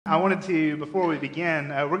I wanted to, before we begin,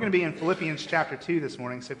 we're going to be in Philippians chapter 2 this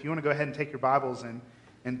morning, so if you want to go ahead and take your Bibles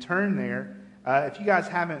and turn there. If you guys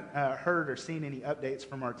haven't heard or seen any updates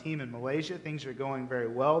from our team in Malaysia, things are going very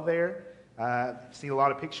well there. I've seen a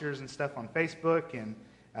lot of pictures and stuff on Facebook, and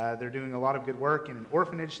they're doing a lot of good work in an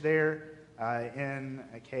orphanage there in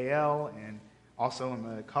KL, and also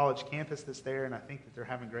on the college campus that's there, and I think that they're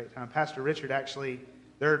having a great time. Pastor Richard, actually,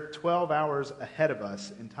 they're 12 hours ahead of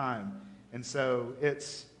us in time, and so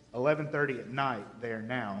it's 11:30 at night there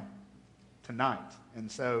now, tonight.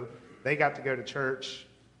 And so they got to go to church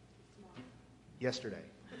yesterday.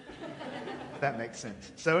 If that makes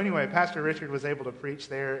sense. So anyway, Pastor Richard was able to preach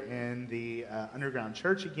there in the underground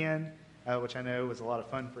church again, which I know was a lot of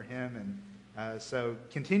fun for him. And so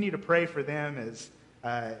continue to pray for them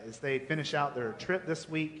as they finish out their trip this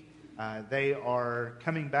week. They are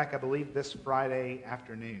coming back, I believe, this Friday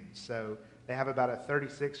afternoon. So they have about a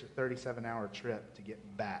 36 or 37-hour trip to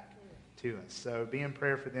get back to us. So be in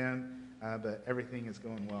prayer for them, but everything is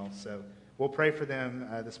going well. So we'll pray for them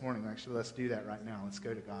this morning. Actually, let's do that right now. Let's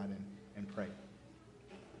go to God and pray.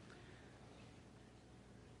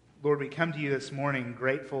 Lord, we come to you this morning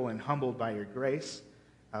grateful and humbled by your grace.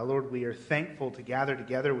 Lord, we are thankful to gather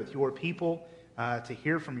together with your people to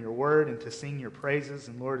hear from your word and to sing your praises.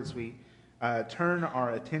 And Lord, as we turn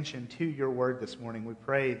our attention to your word this morning, we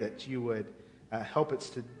pray that you would help it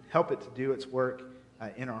to do its work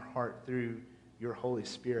in our heart through your Holy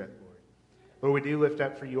Spirit, Lord. Lord, we do lift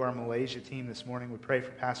up for you our Malaysia team this morning. We pray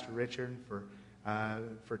for Pastor Richard,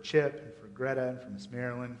 for Chip, and for Greta, and for Miss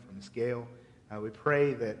Marilyn, for Miss Gail. We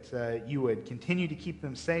pray that you would continue to keep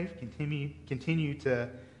them safe, continue to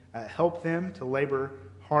help them to labor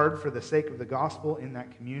hard for the sake of the gospel in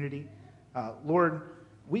that community. Lord,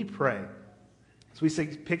 we pray, as we see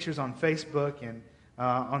pictures on Facebook and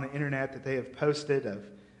on the internet that they have posted of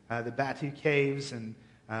the Batu Caves and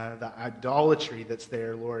the idolatry that's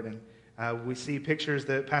there, Lord. And we see pictures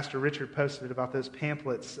that Pastor Richard posted about those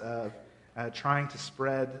pamphlets of trying to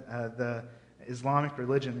spread the Islamic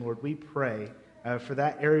religion. Lord, we pray for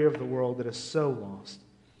that area of the world that is so lost.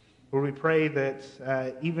 Lord, we pray that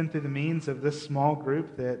even through the means of this small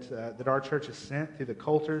group that our church has sent, through the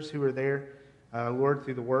Coulters who are there, Lord,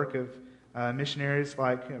 through the work of missionaries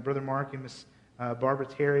like Brother Mark and Miss Barbara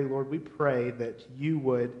Terry, Lord, we pray that you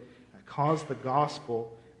would cause the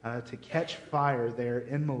gospel to catch fire there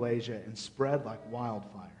in Malaysia and spread like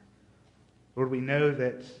wildfire. Lord, we know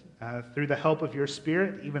that through the help of your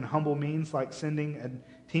Spirit, even humble means like sending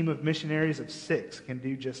a team of missionaries of 6 can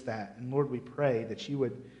do just that. And Lord, we pray that you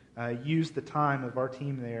would use the time of our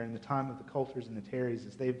team there and the time of the Coulters and the Terrys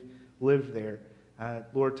as they've lived there,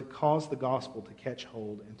 Lord, to cause the gospel to catch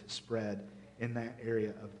hold and to spread in that area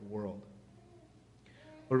of the world.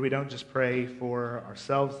 Lord, we don't just pray for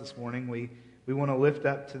ourselves this morning. We want to lift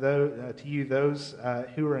up to you those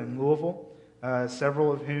who are in Louisville,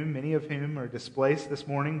 many of whom are displaced this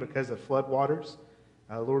morning because of floodwaters.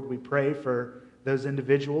 Lord, we pray for those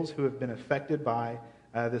individuals who have been affected by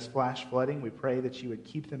this flash flooding. We pray that you would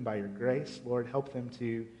keep them by your grace. Lord, help them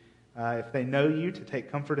to, if they know you, to take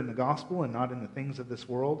comfort in the gospel and not in the things of this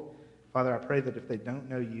world. Father, I pray that if they don't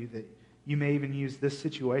know you, that you may even use this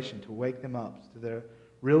situation to wake them up to the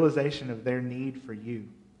realization of their need for you.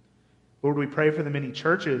 Lord, we pray for the many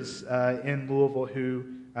churches in Louisville who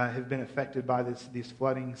have been affected by these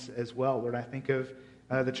floodings as well. Lord, I think of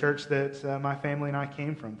the church that my family and I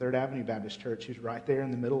came from, Third Avenue Baptist Church, who's right there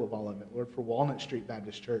in the middle of all of it. Lord, for Walnut Street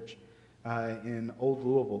Baptist Church in Old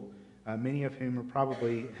Louisville, many of whom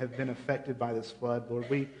probably have been affected by this flood. Lord,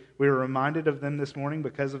 we were reminded of them this morning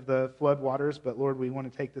because of the flood waters, but Lord, we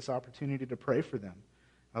want to take this opportunity to pray for them.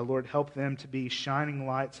 Lord, help them to be shining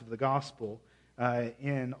lights of the gospel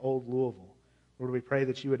in Old Louisville. Lord, we pray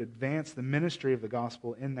that you would advance the ministry of the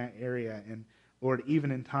gospel in that area. And Lord, even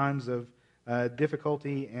in times of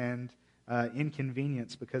difficulty and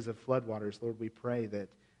inconvenience because of floodwaters, Lord, we pray that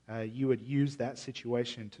you would use that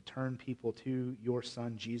situation to turn people to your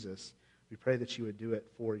Son, Jesus. We pray that you would do it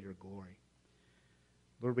for your glory.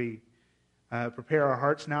 Lord, we prepare our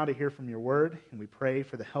hearts now to hear from your word, and we pray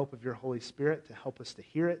for the help of your Holy Spirit to help us to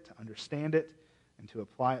hear it, to understand it, and to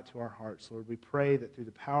apply it to our hearts. Lord, we pray that through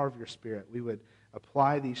the power of your Spirit, we would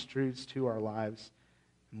apply these truths to our lives.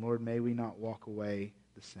 And Lord, may we not walk away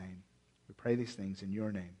the same. We pray these things in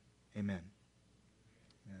your name. Amen.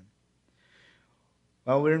 Amen.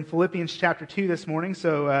 Well, we're in Philippians chapter 2 this morning,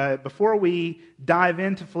 so before we dive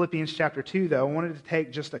into Philippians chapter 2, though, I wanted to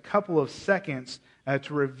take just a couple of seconds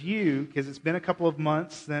to review, because it's been a couple of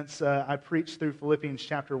months since I preached through Philippians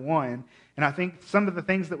chapter 1, and I think some of the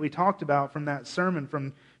things that we talked about from that sermon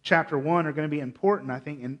from chapter 1 are going to be important, I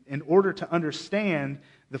think, in order to understand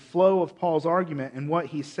the flow of Paul's argument and what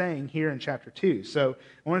he's saying here in chapter 2. So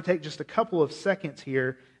I want to take just a couple of seconds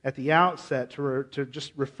here at the outset to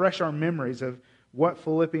just refresh our memories of what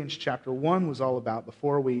Philippians chapter 1 was all about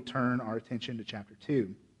before we turn our attention to chapter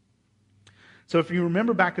 2. So if you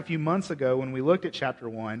remember back a few months ago when we looked at chapter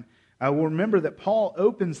 1, we'll remember that Paul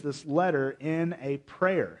opens this letter in a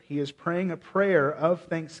prayer. He is praying a prayer of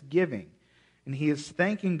thanksgiving, and he is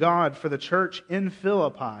thanking God for the church in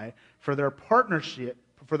Philippi for their partnership,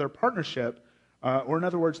 or in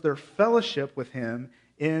other words, their fellowship with him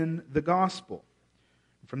in the gospel.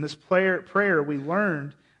 From this prayer, we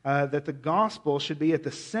learned that the gospel should be at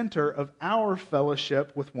the center of our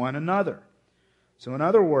fellowship with one another. So in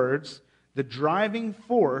other words, the driving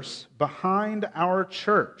force behind our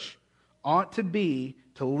church ought to be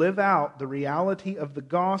to live out the reality of the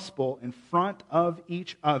gospel in front of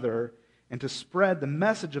each other and to spread the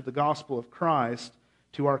message of the gospel of Christ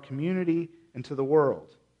to our community and to the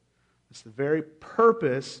world. It's the very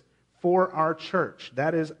purpose for our church.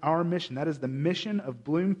 That is our mission. That is the mission of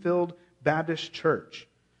Bloomfield Baptist Church.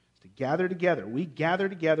 To gather together. We gather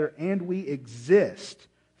together and we exist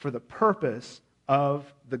for the purpose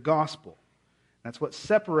of the gospel. That's what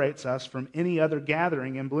separates us from any other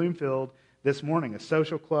gathering in Bloomfield this morning, a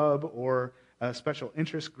social club or a special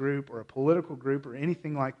interest group or a political group or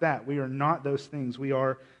anything like that. We are not those things. We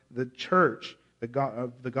are the church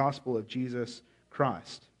of the gospel of Jesus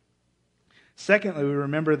Christ. Secondly, we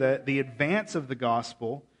remember that the advance of the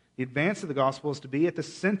gospel is to be at the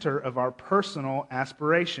center of our personal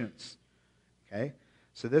aspirations. Okay?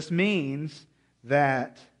 So this means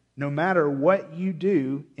that no matter what you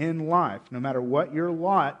do in life, no matter what your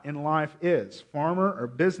lot in life is, farmer or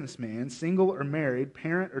businessman, single or married,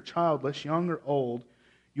 parent or childless, young or old,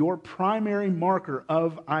 your primary marker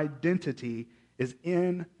of identity is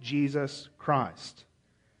in Jesus Christ.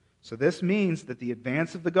 So this means that the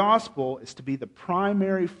advance of the gospel is to be the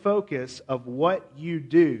primary focus of what you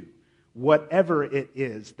do, whatever it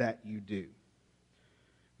is that you do.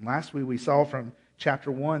 And last week we saw from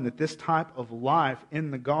chapter 1 that this type of life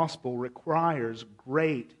in the gospel requires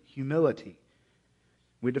great humility.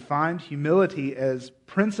 We defined humility as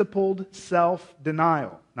principled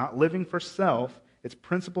self-denial, not living for self, it's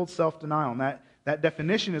principled self-denial. And that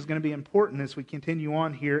definition is going to be important as we continue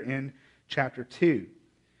on here in chapter 2.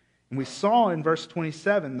 And we saw in verse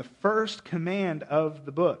 27 the first command of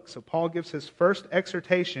the book. So Paul gives his first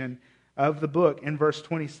exhortation of the book in verse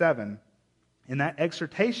 27. And that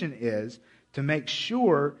exhortation is to make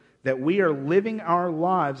sure that we are living our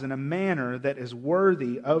lives in a manner that is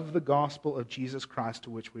worthy of the gospel of Jesus Christ to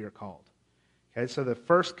which we are called. Okay, so the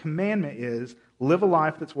first commandment is live a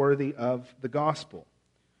life that's worthy of the gospel.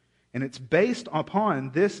 And it's based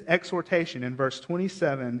upon this exhortation in verse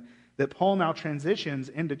 27 that Paul now transitions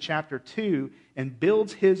into chapter 2 and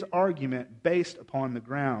builds his argument based upon the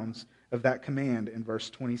grounds of that command in verse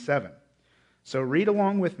 27. So read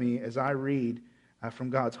along with me as I read from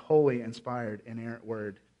God's holy, inspired, inerrant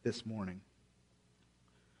word this morning.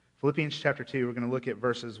 Philippians chapter 2, we're going to look at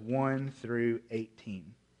verses 1 through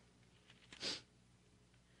 18.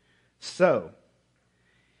 So,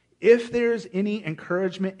 if there's any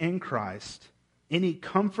encouragement in Christ, any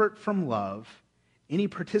comfort from love, any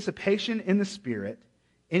participation in the Spirit,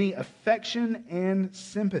 any affection and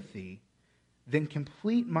sympathy, then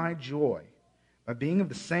complete my joy by being of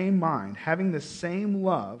the same mind, having the same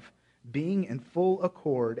love, being in full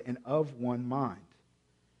accord and of one mind.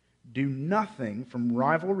 Do nothing from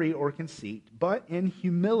rivalry or conceit, but in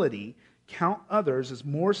humility count others as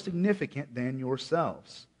more significant than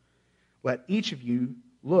yourselves. Let each of you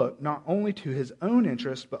look not only to his own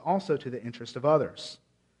interest, but also to the interest of others.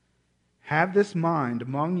 Have this mind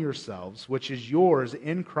among yourselves, which is yours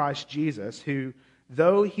in Christ Jesus, who,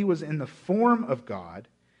 though he was in the form of God,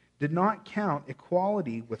 did not count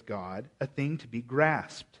equality with God a thing to be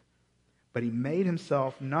grasped, but he made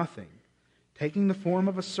himself nothing, taking the form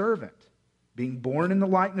of a servant, being born in the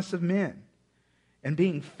likeness of men, and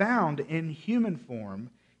being found in human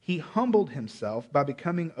form, he humbled himself by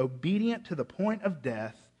becoming obedient to the point of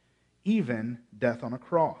death, even death on a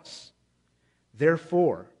cross.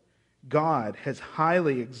 Therefore, God has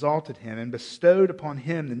highly exalted him and bestowed upon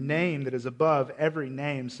him the name that is above every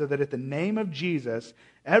name, so that at the name of Jesus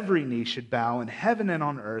every knee should bow in heaven and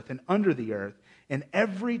on earth and under the earth, and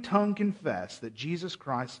every tongue confess that Jesus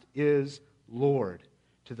Christ is Lord,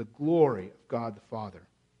 to the glory of God the Father.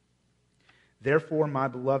 Therefore, my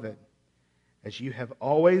beloved, as you have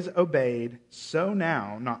always obeyed, so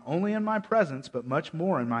now, not only in my presence, but much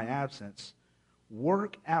more in my absence,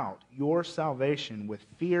 work out your salvation with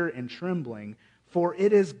fear and trembling, for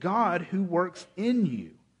it is God who works in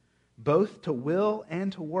you, both to will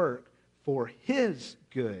and to work for his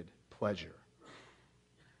good pleasure.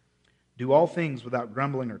 Do all things without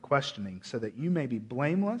grumbling or questioning, so that you may be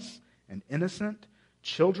blameless and innocent,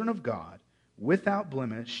 children of God, without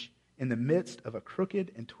blemish, in the midst of a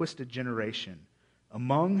crooked and twisted generation,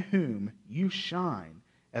 among whom you shine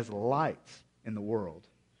as lights in the world,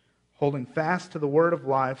 holding fast to the word of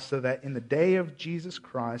life, so that in the day of Jesus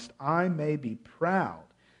Christ I may be proud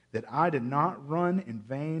that I did not run in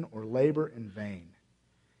vain or labor in vain.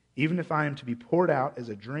 Even if I am to be poured out as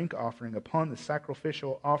a drink offering upon the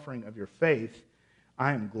sacrificial offering of your faith,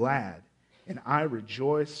 I am glad, and I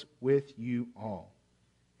rejoice with you all.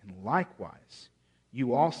 And likewise,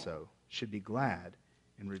 you also should be glad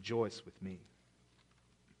and rejoice with me.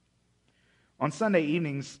 On Sunday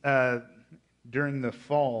evenings during the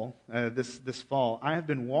fall, this fall, I have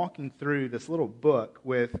been walking through this little book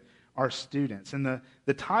with our students. And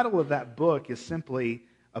the title of that book is simply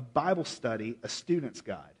A Bible Study, A Student's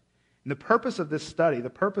Guide. And the purpose of this study, the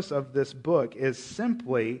purpose of this book is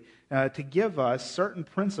simply to give us certain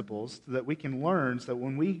principles that we can learn so that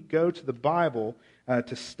when we go to the Bible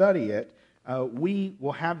to study it, we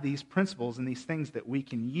will have these principles and these things that we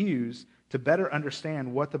can use to better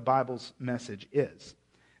understand what the Bible's message is.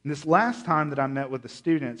 And this last time that I met with the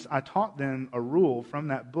students, I taught them a rule from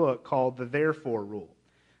that book called the Therefore Rule.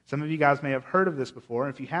 Some of you guys may have heard of this before,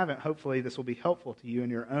 and if you haven't, hopefully this will be helpful to you in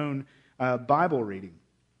your own Bible reading.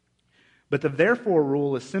 But the therefore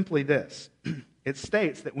rule is simply this. It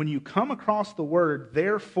states that when you come across the word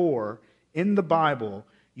therefore in the Bible,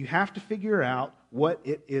 you have to figure out what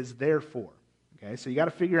it is there for. Okay, so you got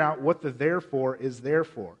to figure out what the therefore is there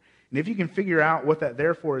for. And if you can figure out what that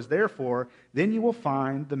therefore is there for, then you will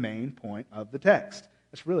find the main point of the text.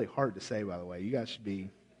 That's really hard to say, by the way. You guys should be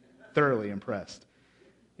thoroughly impressed.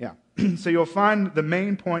 Yeah. So you'll find the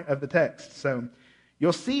main point of the text. So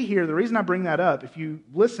you'll see here, the reason I bring that up, if you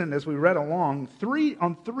listened as we read along,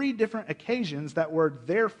 on three different occasions that word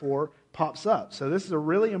therefore pops up. So this is a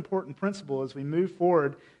really important principle as we move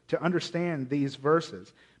forward to understand these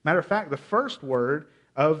verses. Matter of fact, the first word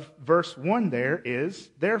of verse 1 there is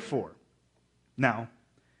therefore. Now,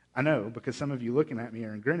 I know because some of you looking at me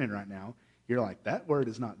and grinning right now, you're like, that word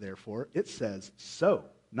is not therefore. It says so,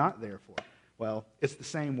 not therefore. Well, it's the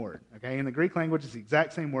same word, okay? In the Greek language, it's the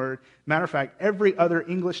exact same word. Matter of fact, every other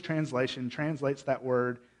English translation translates that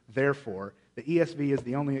word therefore. The ESV is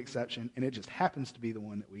the only exception, and it just happens to be the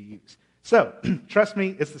one that we use. So, trust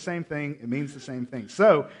me, it's the same thing. It means the same thing.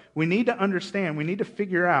 So, we need to understand, we need to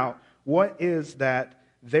figure out what is that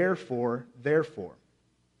therefore.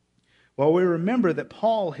 Well, we remember that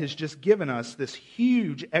Paul has just given us this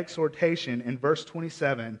huge exhortation in verse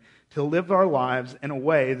 27 to live our lives in a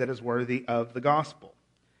way that is worthy of the gospel.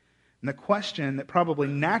 And the question that probably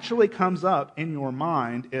naturally comes up in your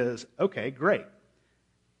mind is, okay, great.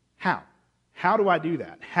 How? How do I do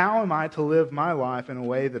that? How am I to live my life in a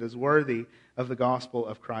way that is worthy of the gospel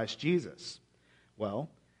of Christ Jesus? Well,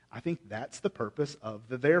 I think that's the purpose of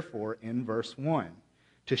the therefore in verse 1,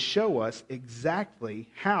 to show us exactly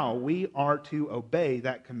how we are to obey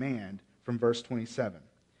that command from verse 27.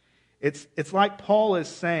 It's like Paul is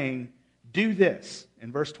saying, do this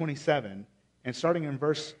in verse 27, and starting in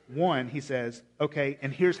verse 1, he says, okay,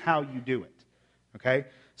 and here's how you do it. Okay?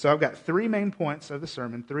 So I've got three main points of the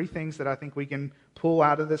sermon, three things that I think we can pull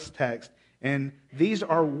out of this text, and these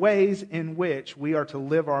are ways in which we are to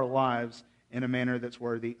live our lives in a manner that's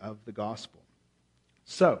worthy of the gospel.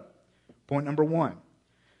 So, point number 1.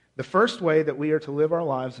 The first way that we are to live our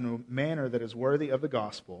lives in a manner that is worthy of the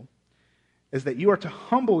gospel is that you are to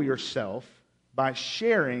humble yourself by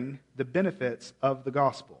sharing the benefits of the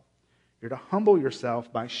gospel. You're to humble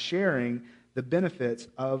yourself by sharing the benefits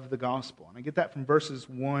of the gospel. And I get that from verses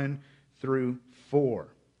 1 through 4. It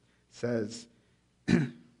says, well,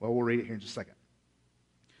 we'll read it here in just a second.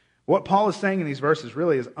 What Paul is saying in these verses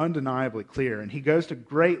really is undeniably clear, and he goes to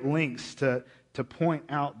great lengths to point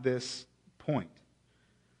out this point.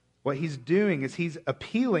 What he's doing is he's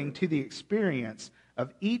appealing to the experience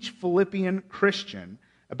of each Philippian Christian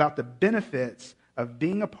about the benefits of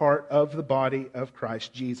being a part of the body of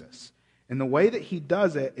Christ Jesus. And the way that he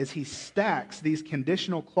does it is he stacks these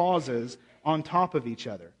conditional clauses on top of each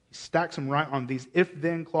other. He stacks them right on these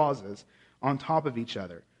if-then clauses on top of each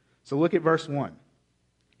other. So look at verse 1.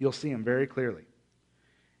 You'll see them very clearly.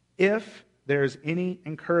 If there's any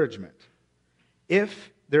encouragement,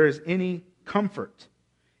 if there is any comfort,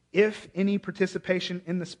 if any participation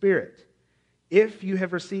in the Spirit, if you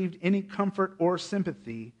have received any comfort or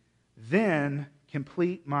sympathy, then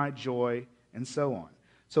complete my joy, and so on.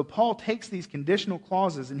 So Paul takes these conditional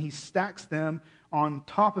clauses and he stacks them on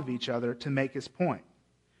top of each other to make his point.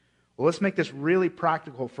 Well, let's make this really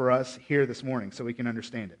practical for us here this morning so we can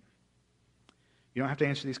understand it. You don't have to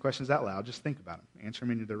answer these questions out loud. Just think about them. Answer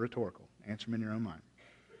them in the rhetorical. Answer them in your own mind.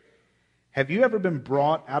 Have you ever been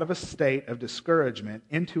brought out of a state of discouragement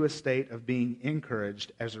into a state of being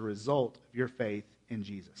encouraged as a result of your faith in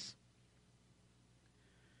Jesus?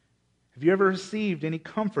 Have you ever received any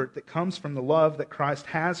comfort that comes from the love that Christ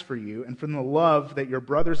has for you and from the love that your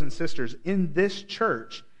brothers and sisters in this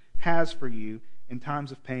church has for you in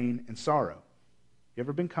times of pain and sorrow? You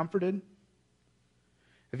ever been comforted?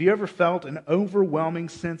 Have you ever felt an overwhelming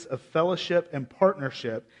sense of fellowship and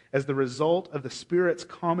partnership as the result of the Spirit's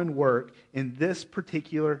common work in this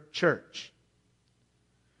particular church?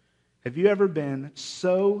 Have you ever been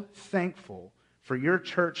so thankful for your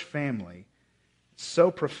church family, so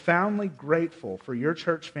profoundly grateful for your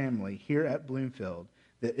church family here at Bloomfield,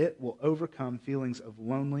 that it will overcome feelings of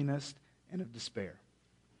loneliness and of despair?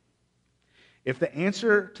 If the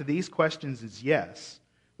answer to these questions is yes,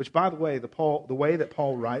 which, by the way, the way that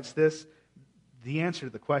Paul writes this, the answer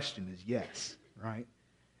to the question is yes, right?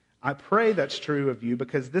 I pray that's true of you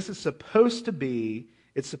because this is supposed to be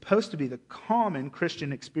the common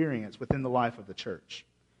Christian experience within the life of the church.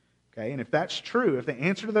 Okay? And if that's true, if the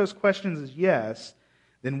answer to those questions is yes,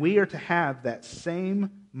 then we are to have that same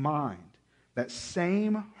mind, that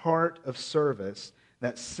same heart of service,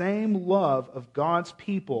 that same love of God's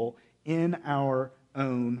people in our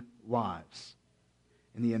own lives.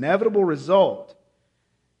 And the inevitable result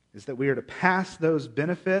is that we are to pass those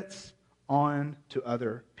benefits on to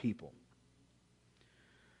other people.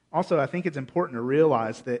 Also, I think it's important to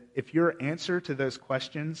realize that if your answer to those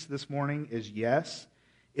questions this morning is yes,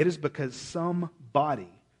 it is because somebody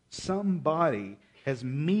has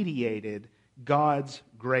mediated God's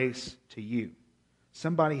grace to you.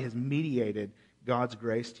 Somebody has mediated God's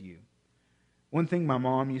grace to you. One thing my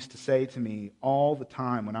mom used to say to me all the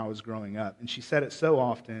time when I was growing up, and she said it so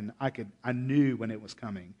often, I knew when it was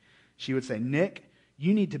coming. She would say, "Nick,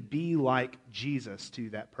 you need to be like Jesus to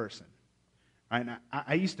that person." Right? And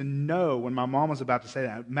I used to know when my mom was about to say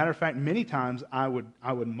that. Matter of fact, many times I would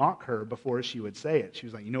mock her before she would say it. She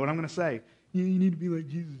was like, "You know what I'm going to say? Yeah, you need to be like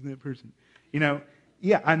Jesus to that person."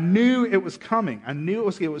 Yeah, I knew it was coming. I knew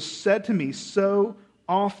it was said to me so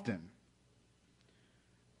often.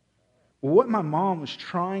 What my mom was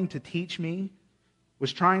trying to teach me,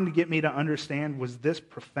 was trying to get me to understand, was this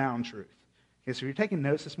profound truth. Okay, so if you're taking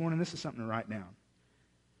notes this morning, this is something to write down.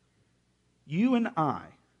 You and I,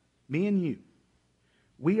 me and you,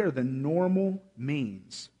 we are the normal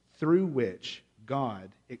means through which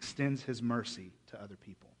God extends His mercy to other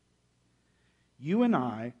people. You and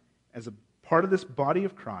I, as a part of this body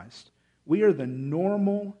of Christ, we are the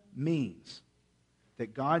normal means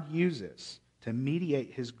that God uses to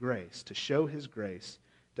mediate His grace, to show His grace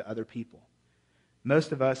to other people.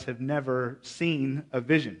 Most of us have never seen a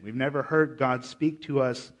vision. We've never heard God speak to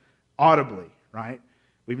us audibly, right?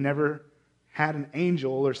 We've never had an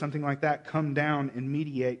angel or something like that come down and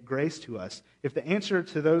mediate grace to us. If the answer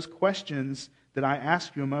to those questions that I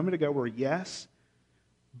asked you a moment ago were yes,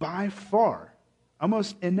 by far,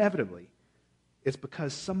 almost inevitably, it's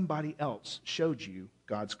because somebody else showed you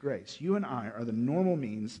God's grace. You and I are the normal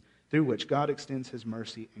means through which God extends His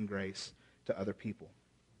mercy and grace to other people.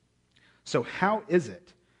 So how is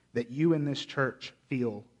it that you in this church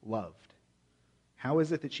feel loved? How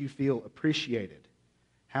is it that you feel appreciated?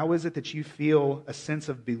 How is it that you feel a sense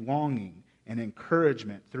of belonging and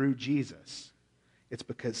encouragement through Jesus? It's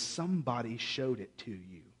because somebody showed it to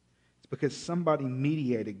you. It's because somebody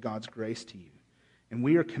mediated God's grace to you. And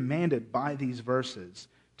we are commanded by these verses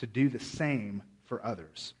to do the same for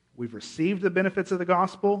others. We've received the benefits of the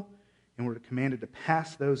gospel, and we're commanded to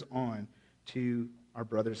pass those on to our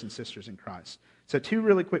brothers and sisters in Christ. So 2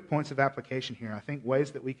 really quick points of application here. I think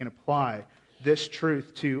ways that we can apply this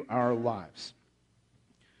truth to our lives.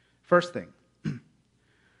 First thing,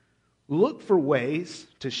 look for ways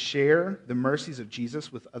to share the mercies of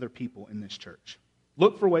Jesus with other people in this church.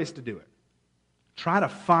 Look for ways to do it. Try to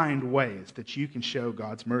find ways that you can show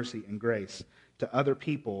God's mercy and grace to other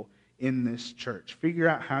people in this church. Figure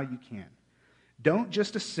out how you can. Don't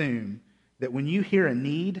just assume that when you hear a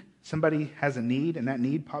need, somebody has a need and that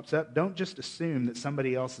need pops up, don't just assume that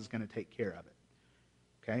somebody else is going to take care of it.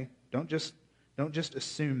 Okay? Don't just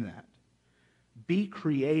assume that. Be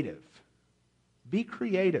creative. Be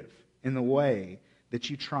creative in the way that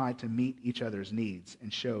you try to meet each other's needs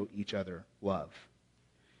and show each other love.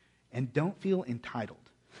 And don't feel entitled.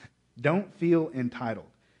 Don't feel entitled,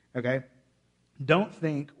 okay? Don't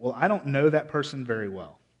think, well, I don't know that person very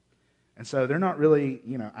well. And so they're not really,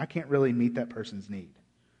 I can't really meet that person's need.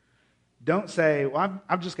 Don't say, well,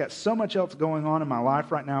 I've just got so much else going on in my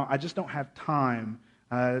life right now, I just don't have time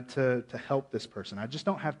to help this person. I just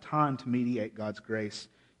don't have time to mediate God's grace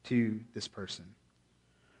to this person.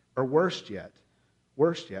 Or worse yet,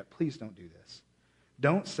 please don't do this.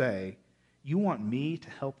 Don't say, you want me to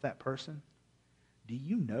help that person? Do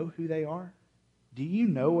you know who they are? Do you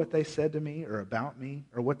know what they said to me or about me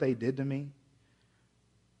or what they did to me?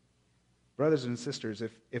 Brothers and sisters,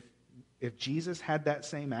 if Jesus had that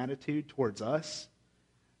same attitude towards us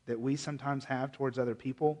that we sometimes have towards other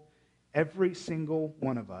people, every single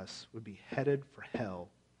one of us would be headed for hell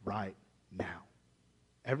right now.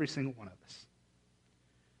 Every single one of us.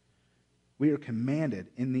 We are commanded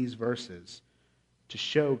in these verses to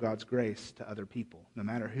show God's grace to other people, no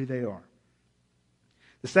matter who they are.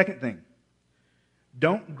 The second thing,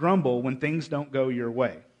 don't grumble when things don't go your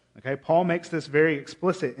way. Okay, Paul makes this very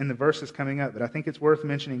explicit in the verses coming up, but I think it's worth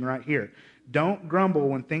mentioning right here. Don't grumble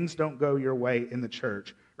when things don't go your way in the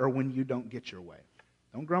church or when you don't get your way.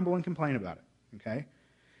 Don't grumble and complain about it, okay?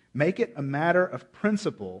 Make it a matter of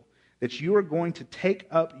principle that you are going to take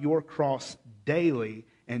up your cross daily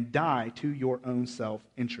and die to your own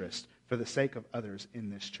self-interest for the sake of others in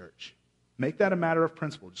this church. Make that a matter of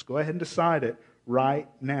principle. Just go ahead and decide it right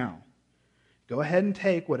now. Go ahead and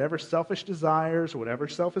take whatever selfish desires or whatever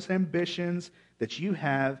selfish ambitions that you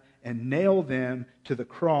have and nail them to the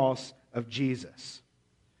cross of Jesus.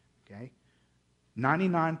 Okay?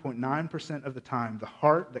 99.9% of the time, the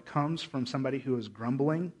heart that comes from somebody who is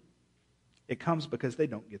grumbling, it comes because they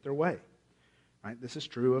don't get their way. Right? This is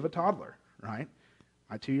true of a toddler, right?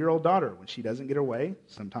 My 2-year-old daughter, when she doesn't get her way,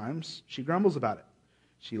 sometimes she grumbles about it.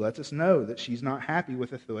 She lets us know that she's not happy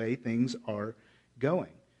with the way things are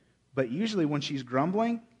going. But usually when she's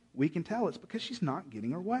grumbling, we can tell it's because she's not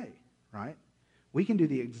getting her way, right? We can do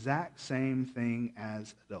the exact same thing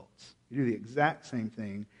as adults. We do the exact same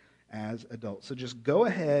thing as adults. So just go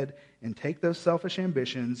ahead and take those selfish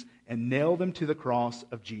ambitions and nail them to the cross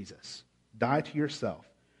of Jesus. Die to yourself.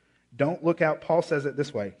 Don't look out, Paul says it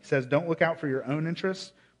this way. He says, don't look out for your own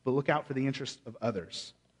interests, but look out for the interests of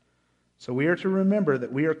others. So we are to remember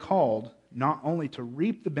that we are called not only to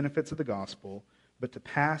reap the benefits of the gospel, but to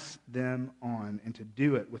pass them on and to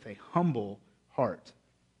do it with a humble heart.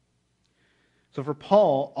 So for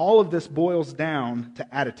Paul, all of this boils down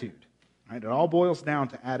to attitude. Right? It all boils down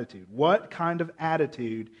to attitude. What kind of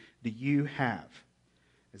attitude do you have?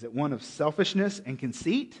 Is it one of selfishness and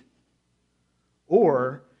conceit?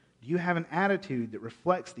 Or do you have an attitude that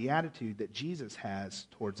reflects the attitude that Jesus has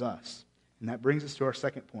towards us? And that brings us to our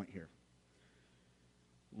second point here.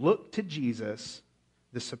 Look to Jesus,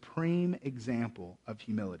 the supreme example of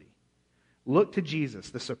humility. Look to Jesus,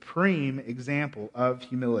 the supreme example of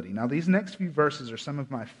humility. Now, these next few verses are some of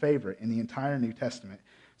my favorite in the entire New Testament.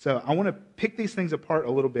 So I want to pick these things apart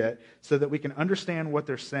a little bit so that we can understand what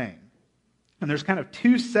they're saying. And there's kind of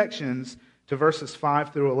two sections to verses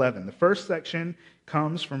 5 through 11. The first section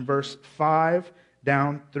comes from verse 5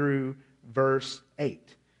 down through verse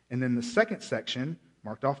 8. And then the second section,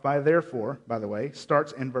 marked off by therefore, by the way,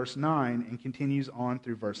 starts in verse 9 and continues on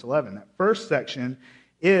through verse 11. That first section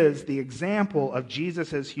is the example of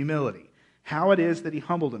Jesus' humility, how it is that he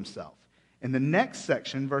humbled himself. And the next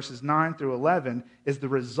section, verses 9 through 11, is the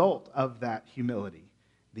result of that humility,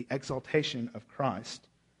 the exaltation of Christ.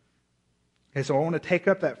 Okay, so I want to take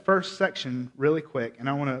up that first section really quick, and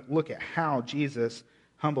I want to look at how Jesus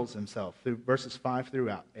humbles himself through verses 5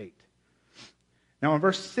 through 8. Now, in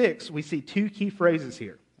verse 6, we see two key phrases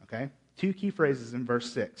here, okay? Two key phrases in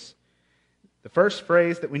verse 6. The first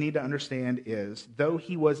phrase that we need to understand is, though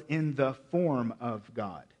he was in the form of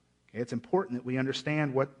God. Okay, it's important that we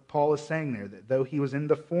understand what Paul is saying there, that though he was in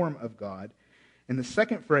the form of God. And the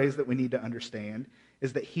second phrase that we need to understand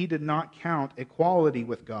is that he did not count equality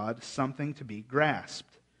with God something to be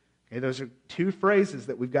grasped. Okay, those are two phrases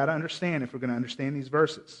that we've got to understand if we're going to understand these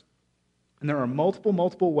verses. And there are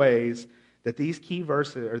multiple ways that these key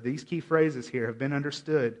verses or these key phrases here have been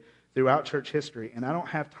understood throughout church history, and I don't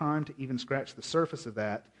have time to even scratch the surface of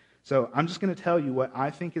that. So I'm just going to tell you what I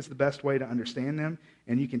think is the best way to understand them,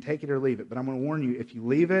 and you can take it or leave it. But I'm going to warn you, if you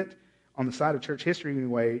leave it on the side of church history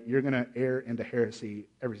anyway, you're going to err into heresy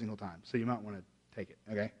every single time. So you might want to take it,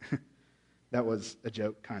 okay? That was a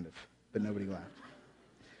joke, kind of, but nobody laughed.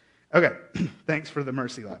 Okay, thanks for the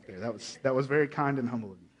mercy laugh there. That was very kind and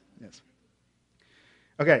humble of you. Yes.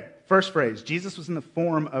 Okay, first phrase, Jesus was in the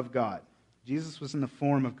form of God. Jesus was in the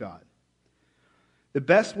form of God. The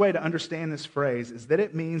best way to understand this phrase is that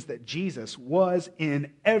it means that Jesus was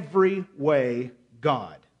in every way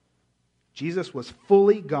God. Jesus was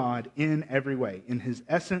fully God in every way. In his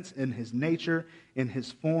essence, in his nature, in his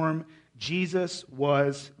form, Jesus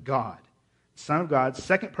was God. Son of God,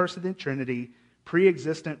 second person in the Trinity,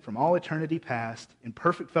 pre-existent from all eternity past, in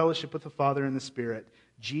perfect fellowship with the Father and the Spirit.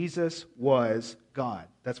 Jesus was God.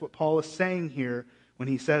 That's what Paul is saying here when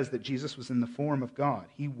he says that Jesus was in the form of God.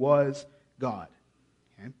 He was God.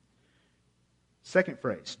 Okay? Second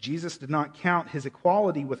phrase, Jesus did not count his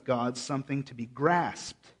equality with God something to be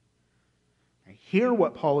grasped. Here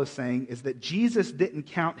what Paul is saying is that Jesus didn't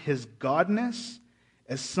count his godness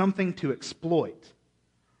as something to exploit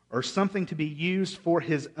or something to be used for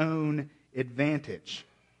his own advantage.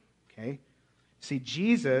 Okay? See,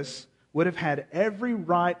 Jesus would have had every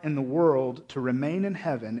right in the world to remain in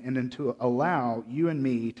heaven and then to allow you and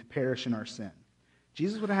me to perish in our sin.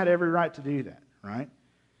 Jesus would have had every right to do that, right?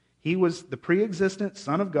 He was the pre-existent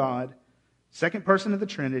Son of God, second person of the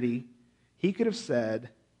Trinity. He could have said,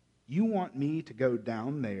 you want me to go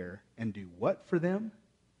down there and do what for them?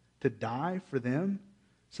 To die for them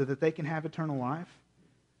so that they can have eternal life?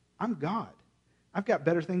 I'm God. I've got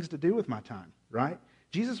better things to do with my time, right?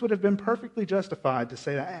 Jesus would have been perfectly justified to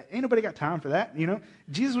say that. Ain't nobody got time for that, you know?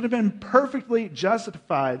 Jesus would have been perfectly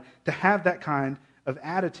justified to have that kind of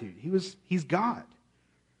attitude. He's God.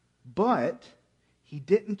 But he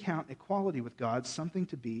didn't count equality with God something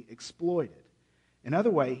to be exploited.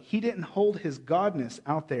 Another way, he didn't hold his godness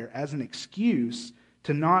out there as an excuse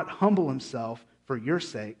to not humble himself for your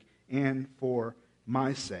sake and for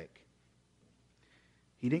my sake.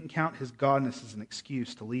 He didn't count his godness as an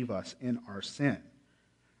excuse to leave us in our sin.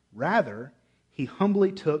 Rather, he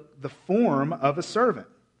humbly took the form of a servant,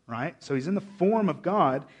 right? So he's in the form of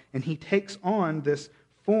God, and he takes on this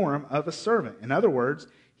form of a servant. In other words,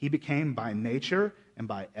 he became by nature and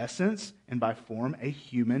by essence and by form a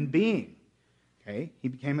human being. Okay? He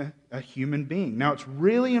became a human being. Now, it's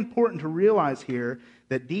really important to realize here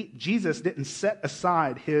that Jesus didn't set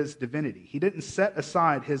aside his divinity. He didn't set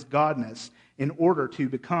aside his godness in order to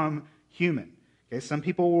become human. Okay? Some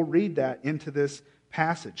people will read that into this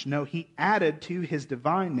passage. No, he added to his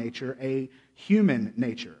divine nature a human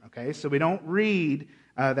nature. Okay? So we don't read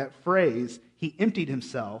that phrase, he emptied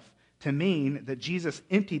himself, to mean that Jesus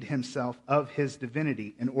emptied himself of his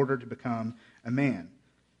divinity in order to become a man.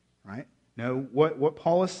 Right? No, what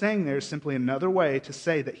Paul is saying there is simply another way to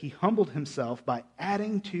say that he humbled himself by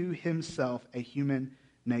adding to himself a human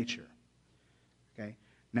nature. Okay?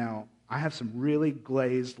 Now, I have some really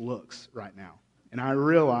glazed looks right now. And I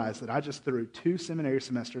realize that I just threw 2 seminary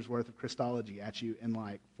semesters worth of Christology at you in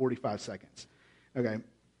like 45 seconds. Okay?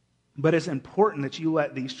 But it's important that you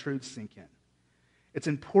let these truths sink in. It's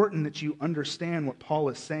important that you understand what Paul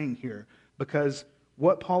is saying here, because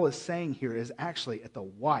what Paul is saying here is actually at the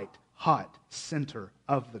white-hot center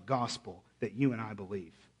of the gospel that you and I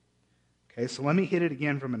believe. Okay, so let me hit it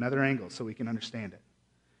again from another angle so we can understand it.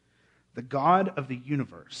 The God of the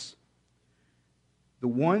universe, the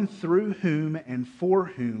one through whom and for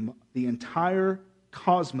whom the entire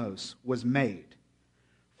cosmos was made,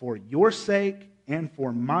 for your sake and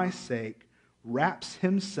for my sake, wraps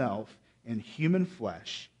himself in human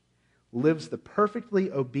flesh, lives the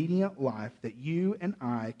perfectly obedient life that you and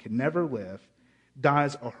I could never live,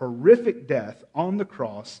 dies a horrific death on the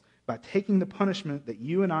cross by taking the punishment that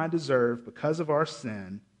you and I deserve because of our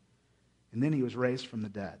sin, and then he was raised from the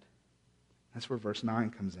dead. That's where verse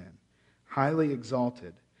 9 comes in. Highly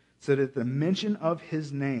exalted, so that at the mention of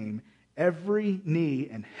his name, every knee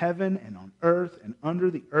in heaven and on earth and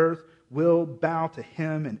under the earth will bow to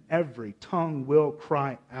him, and every tongue will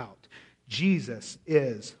cry out, Jesus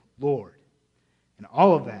is Lord. And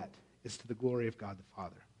all of that is to the glory of God the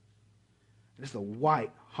Father. It is the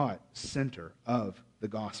white-hot center of the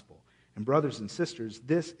gospel. And brothers and sisters,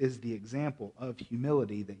 this is the example of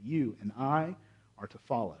humility that you and I are to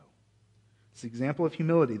follow. It's the example of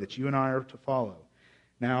humility that you and I are to follow.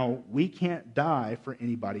 Now, we can't die for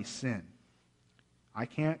anybody's sin. I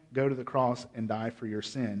can't go to the cross and die for your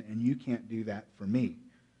sin, and you can't do that for me,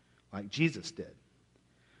 like Jesus did.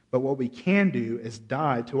 But what we can do is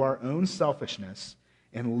die to our own selfishness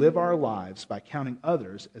and live our lives by counting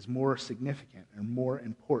others as more significant and more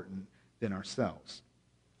important than ourselves,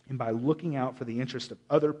 and by looking out for the interest of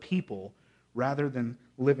other people rather than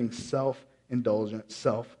living self-indulgent,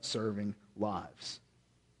 self-serving lives.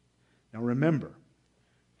 Now remember,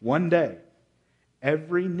 one day,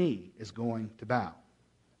 every knee is going to bow.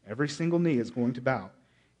 Every single knee is going to bow.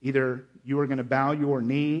 Either you are going to bow your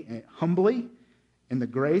knee humbly in the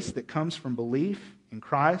grace that comes from belief in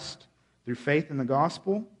Christ through faith in the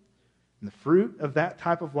gospel. And the fruit of that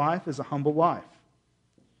type of life is a humble life.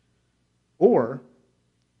 Or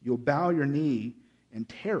you'll bow your knee in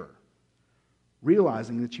terror,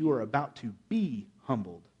 realizing that you are about to be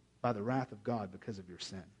humbled by the wrath of God because of your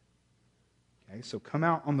sin. Okay, so come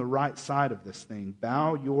out on the right side of this thing.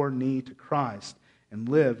 Bow your knee to Christ and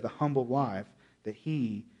live the humble life that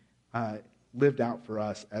he lived out for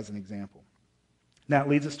us as an example. Now it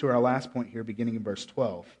leads us to our last point here, beginning in verse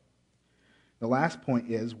 12. The last point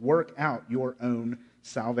is, work out your own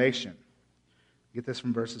salvation. Get this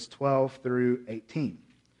from verses 12 through 18.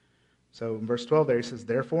 So in verse 12 there he says,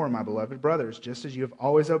 "Therefore, my beloved brothers, just as you have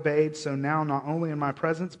always obeyed, so now not only in my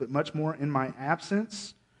presence, but much more in my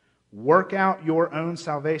absence, work out your own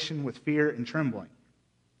salvation with fear and trembling."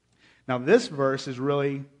 Now this verse is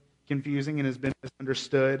really confusing and has been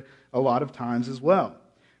misunderstood a lot of times as well.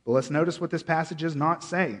 But let's notice what this passage is not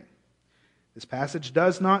saying. This passage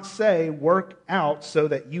does not say, work out so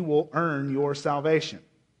that you will earn your salvation,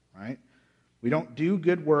 right? We don't do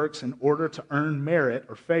good works in order to earn merit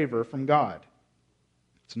or favor from God.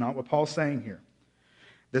 It's not what Paul's saying here.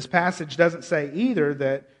 This passage doesn't say either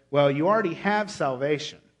that, well, you already have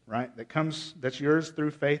salvation, right? That's yours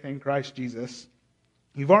through faith in Christ Jesus.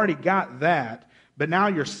 You've already got that, but now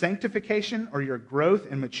your sanctification or your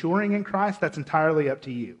growth and maturing in Christ, that's entirely up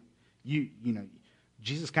to you. You know,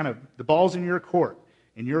 Jesus the ball's in your court,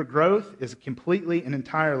 and your growth is completely and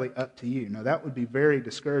entirely up to you. Now, that would be very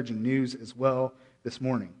discouraging news as well this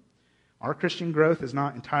morning. Our Christian growth is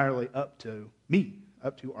not entirely up to me,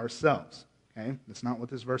 up to ourselves. Okay? That's not what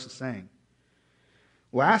this verse is saying.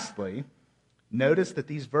 Lastly, notice that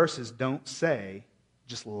these verses don't say,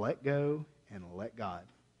 just let go and let God.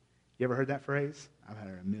 You ever heard that phrase? I've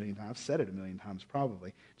heard it a million times. I've said it a million times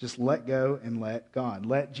probably. Just let go and let God.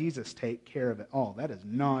 Let Jesus take care of it all. That is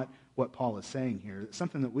not what Paul is saying here. It's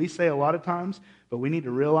something that we say a lot of times, but we need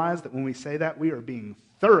to realize that when we say that, we are being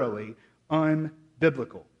thoroughly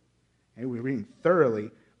unbiblical. Okay? We're being thoroughly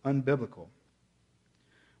unbiblical.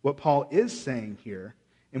 What Paul is saying here,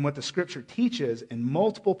 and what the Scripture teaches in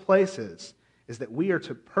multiple places, is that we are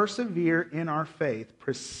to persevere in our faith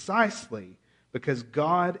precisely because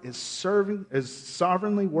God is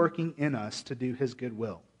sovereignly working in us to do his good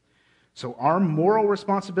will. So our moral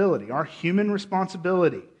responsibility, our human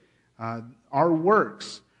responsibility, our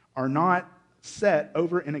works are not set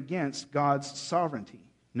over and against God's sovereignty.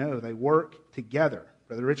 No, they work together.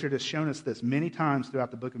 Brother Richard has shown us this many times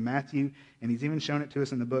throughout the book of Matthew, and he's even shown it to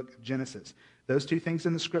us in the book of Genesis. Those two things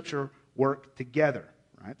in the Scripture work together,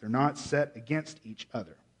 right? They're not set against each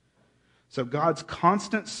other. So God's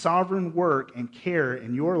constant sovereign work and care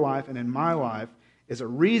in your life and in my life is a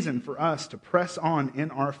reason for us to press on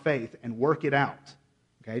in our faith and work it out,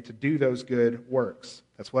 okay, to do those good works.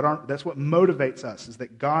 That's what motivates us, is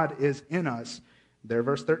that God is in us. There,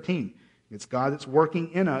 verse 13. It's God that's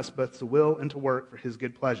working in us, both to will and to work for his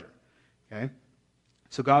good pleasure. Okay?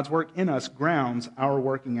 So God's work in us grounds our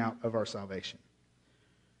working out of our salvation.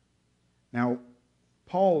 Now,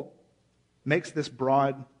 Paul makes this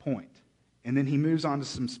broad point, and then he moves on to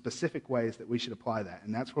some specific ways that we should apply that.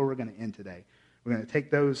 And that's where we're going to end today. We're going to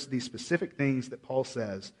take these specific things that Paul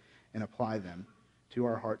says and apply them to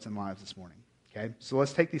our hearts and lives this morning. Okay? So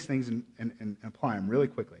let's take these things and apply them really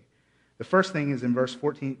quickly. The first thing is in verses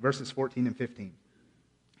 14 and 15.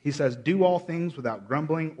 He says, do all things without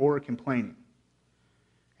grumbling or complaining.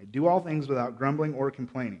 Okay, do all things without grumbling or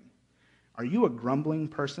complaining. Are you a grumbling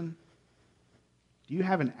person? Do you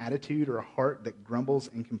have an attitude or a heart that grumbles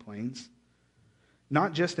and complains?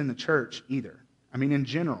 Not just in the church either. I mean, in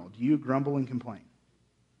general, do you grumble and complain?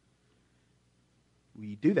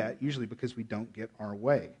 We do that usually because we don't get our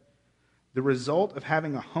way. The result of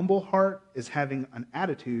having a humble heart is having an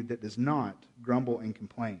attitude that does not grumble and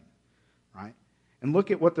complain, right? And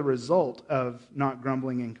look at what the result of not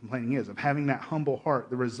grumbling and complaining is, of having that humble heart.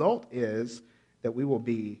 The result is that we will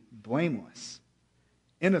be blameless,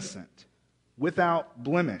 innocent, without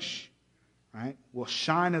blemish, right? We'll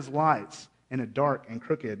shine as lights in a dark and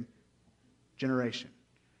crooked generation,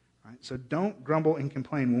 right? So don't grumble and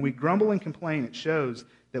complain. When we grumble and complain, it shows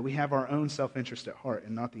that we have our own self-interest at heart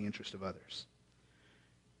and not the interest of others.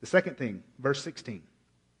 The second thing, verse 16.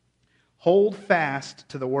 Hold fast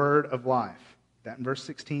to the word of life. That in verse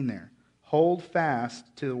 16 there. Hold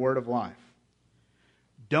fast to the word of life.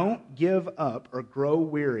 Don't give up or grow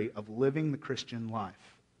weary of living the Christian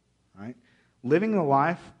life. Right? Living the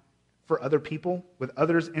life for other people with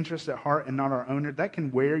others' interests at heart and not our own, that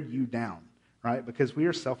can wear you down, right? Because we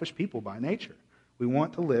are selfish people by nature. We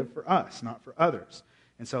want to live for us, not for others.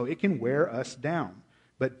 And so it can wear us down.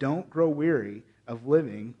 But don't grow weary of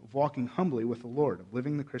living, of walking humbly with the Lord, of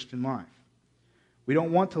living the Christian life. We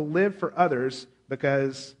don't want to live for others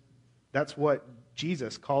because that's what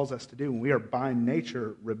Jesus calls us to do, and we are by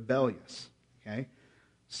nature rebellious. Okay?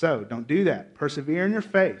 So, don't do that. Persevere in your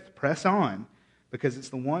faith. Press on, because it's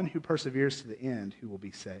the one who perseveres to the end who will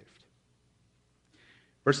be saved.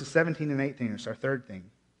 Verses 17 and 18 is our third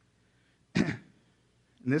thing.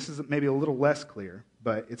 And this is maybe a little less clear,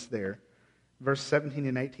 but it's there. Verse 17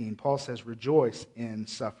 and 18, Paul says, rejoice in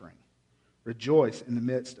suffering. Rejoice in the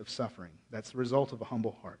midst of suffering. That's the result of a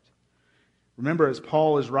humble heart. Remember, as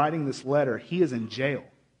Paul is writing this letter, he is in jail.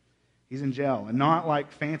 He's in jail, and not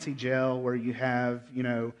like fancy jail where you have,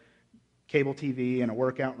 cable TV and a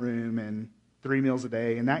workout room and 3 meals a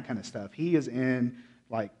day and that kind of stuff. He is in,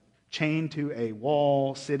 chained to a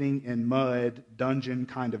wall, sitting in mud, dungeon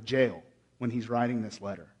kind of jail when he's writing this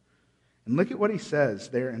letter. And look at what he says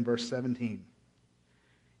there in verse 17.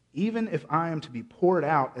 Even if I am to be poured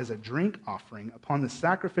out as a drink offering upon the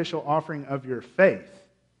sacrificial offering of your faith.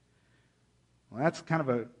 Well, that's kind of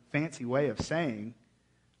a fancy way of saying,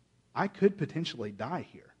 I could potentially die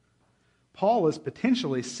here. Paul is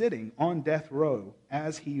potentially sitting on death row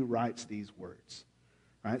as he writes these words.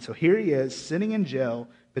 Right? So here he is, sitting in jail,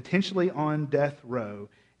 potentially on death row,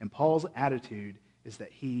 and Paul's attitude is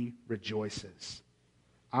that he rejoices.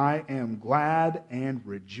 I am glad and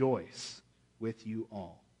rejoice with you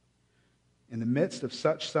all. In the midst of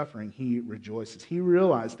such suffering, he rejoices. He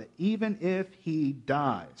realized that even if he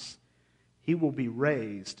dies, he will be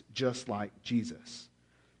raised just like Jesus.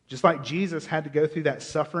 Just like Jesus had to go through that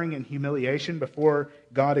suffering and humiliation before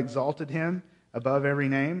God exalted him above every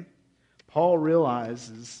name, Paul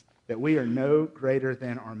realizes that we are no greater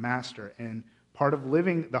than our master. And part of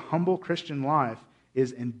living the humble Christian life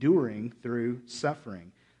is enduring through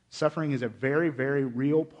suffering. Suffering is a very, very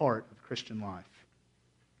real part of Christian life.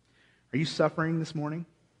 Are you suffering this morning?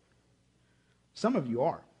 Some of you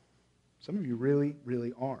are. Some of you really,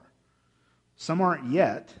 really are. Some aren't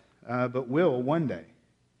yet, but will one day.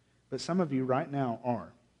 But some of you right now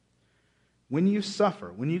are. When you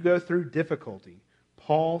suffer, when you go through difficulty,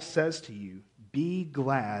 Paul says to you, be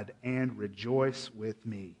glad and rejoice with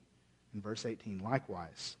me. In verse 18,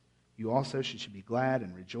 likewise, you also should be glad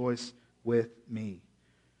and rejoice with me.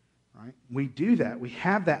 Right? We do that. We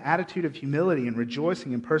have that attitude of humility and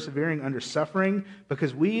rejoicing and persevering under suffering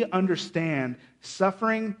because we understand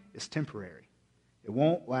suffering is temporary. It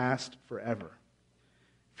won't last forever.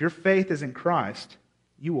 If your faith is in Christ,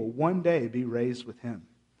 you will one day be raised with him.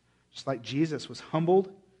 Just like Jesus was humbled,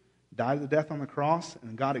 died the death on the cross,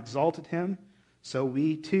 and God exalted him, so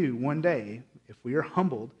we too, one day, if we are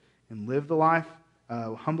humbled and live the life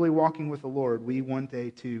humbly walking with the Lord, we one day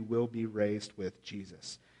too will be raised with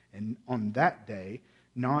Jesus. And on that day,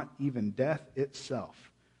 not even death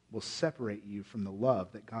itself will separate you from the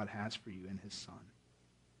love that God has for you in his Son.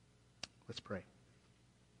 Let's pray.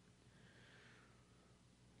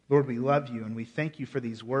 Lord, we love you and we thank you for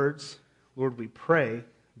these words. Lord, we pray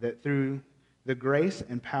that through the grace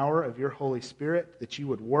and power of your Holy Spirit, that you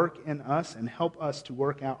would work in us and help us to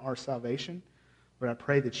work out our salvation. Lord, I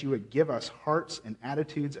pray that you would give us hearts and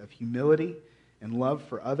attitudes of humility and love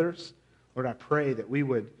for others. Lord, I pray that we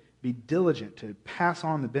would be diligent to pass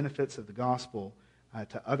on the benefits of the gospel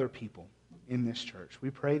to other people in this church.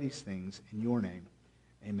 We pray these things in your name.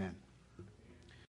 Amen.